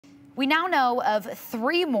We now know of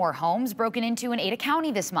 3 more homes broken into in Ada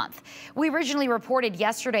County this month. We originally reported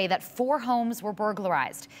yesterday that 4 homes were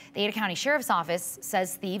burglarized. The Ada County Sheriff's Office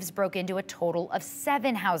says thieves broke into a total of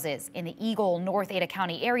 7 houses in the Eagle, North Ada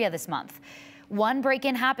County area this month. 1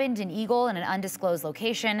 break-in happened in Eagle in an undisclosed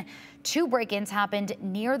location. 2 break-ins happened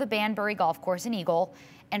near the Banbury Golf Course in Eagle,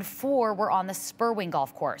 and 4 were on the Spurwing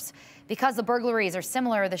Golf Course. Because the burglaries are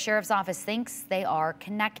similar, the Sheriff's Office thinks they are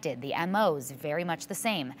connected. The MO's very much the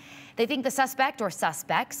same. They think the suspect or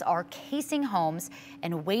suspects are casing homes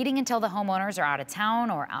and waiting until the homeowners are out of town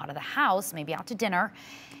or out of the house, maybe out to dinner,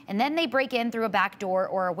 and then they break in through a back door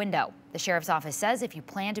or a window. The Sheriff's Office says if you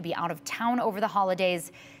plan to be out of town over the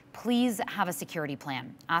holidays, please have a security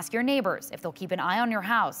plan. Ask your neighbors if they'll keep an eye on your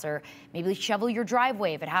house, or maybe shovel your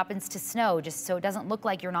driveway if it happens to snow, just so it doesn't look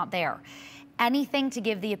like you're not there. Anything to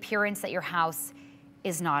give the appearance that your house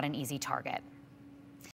is not an easy target.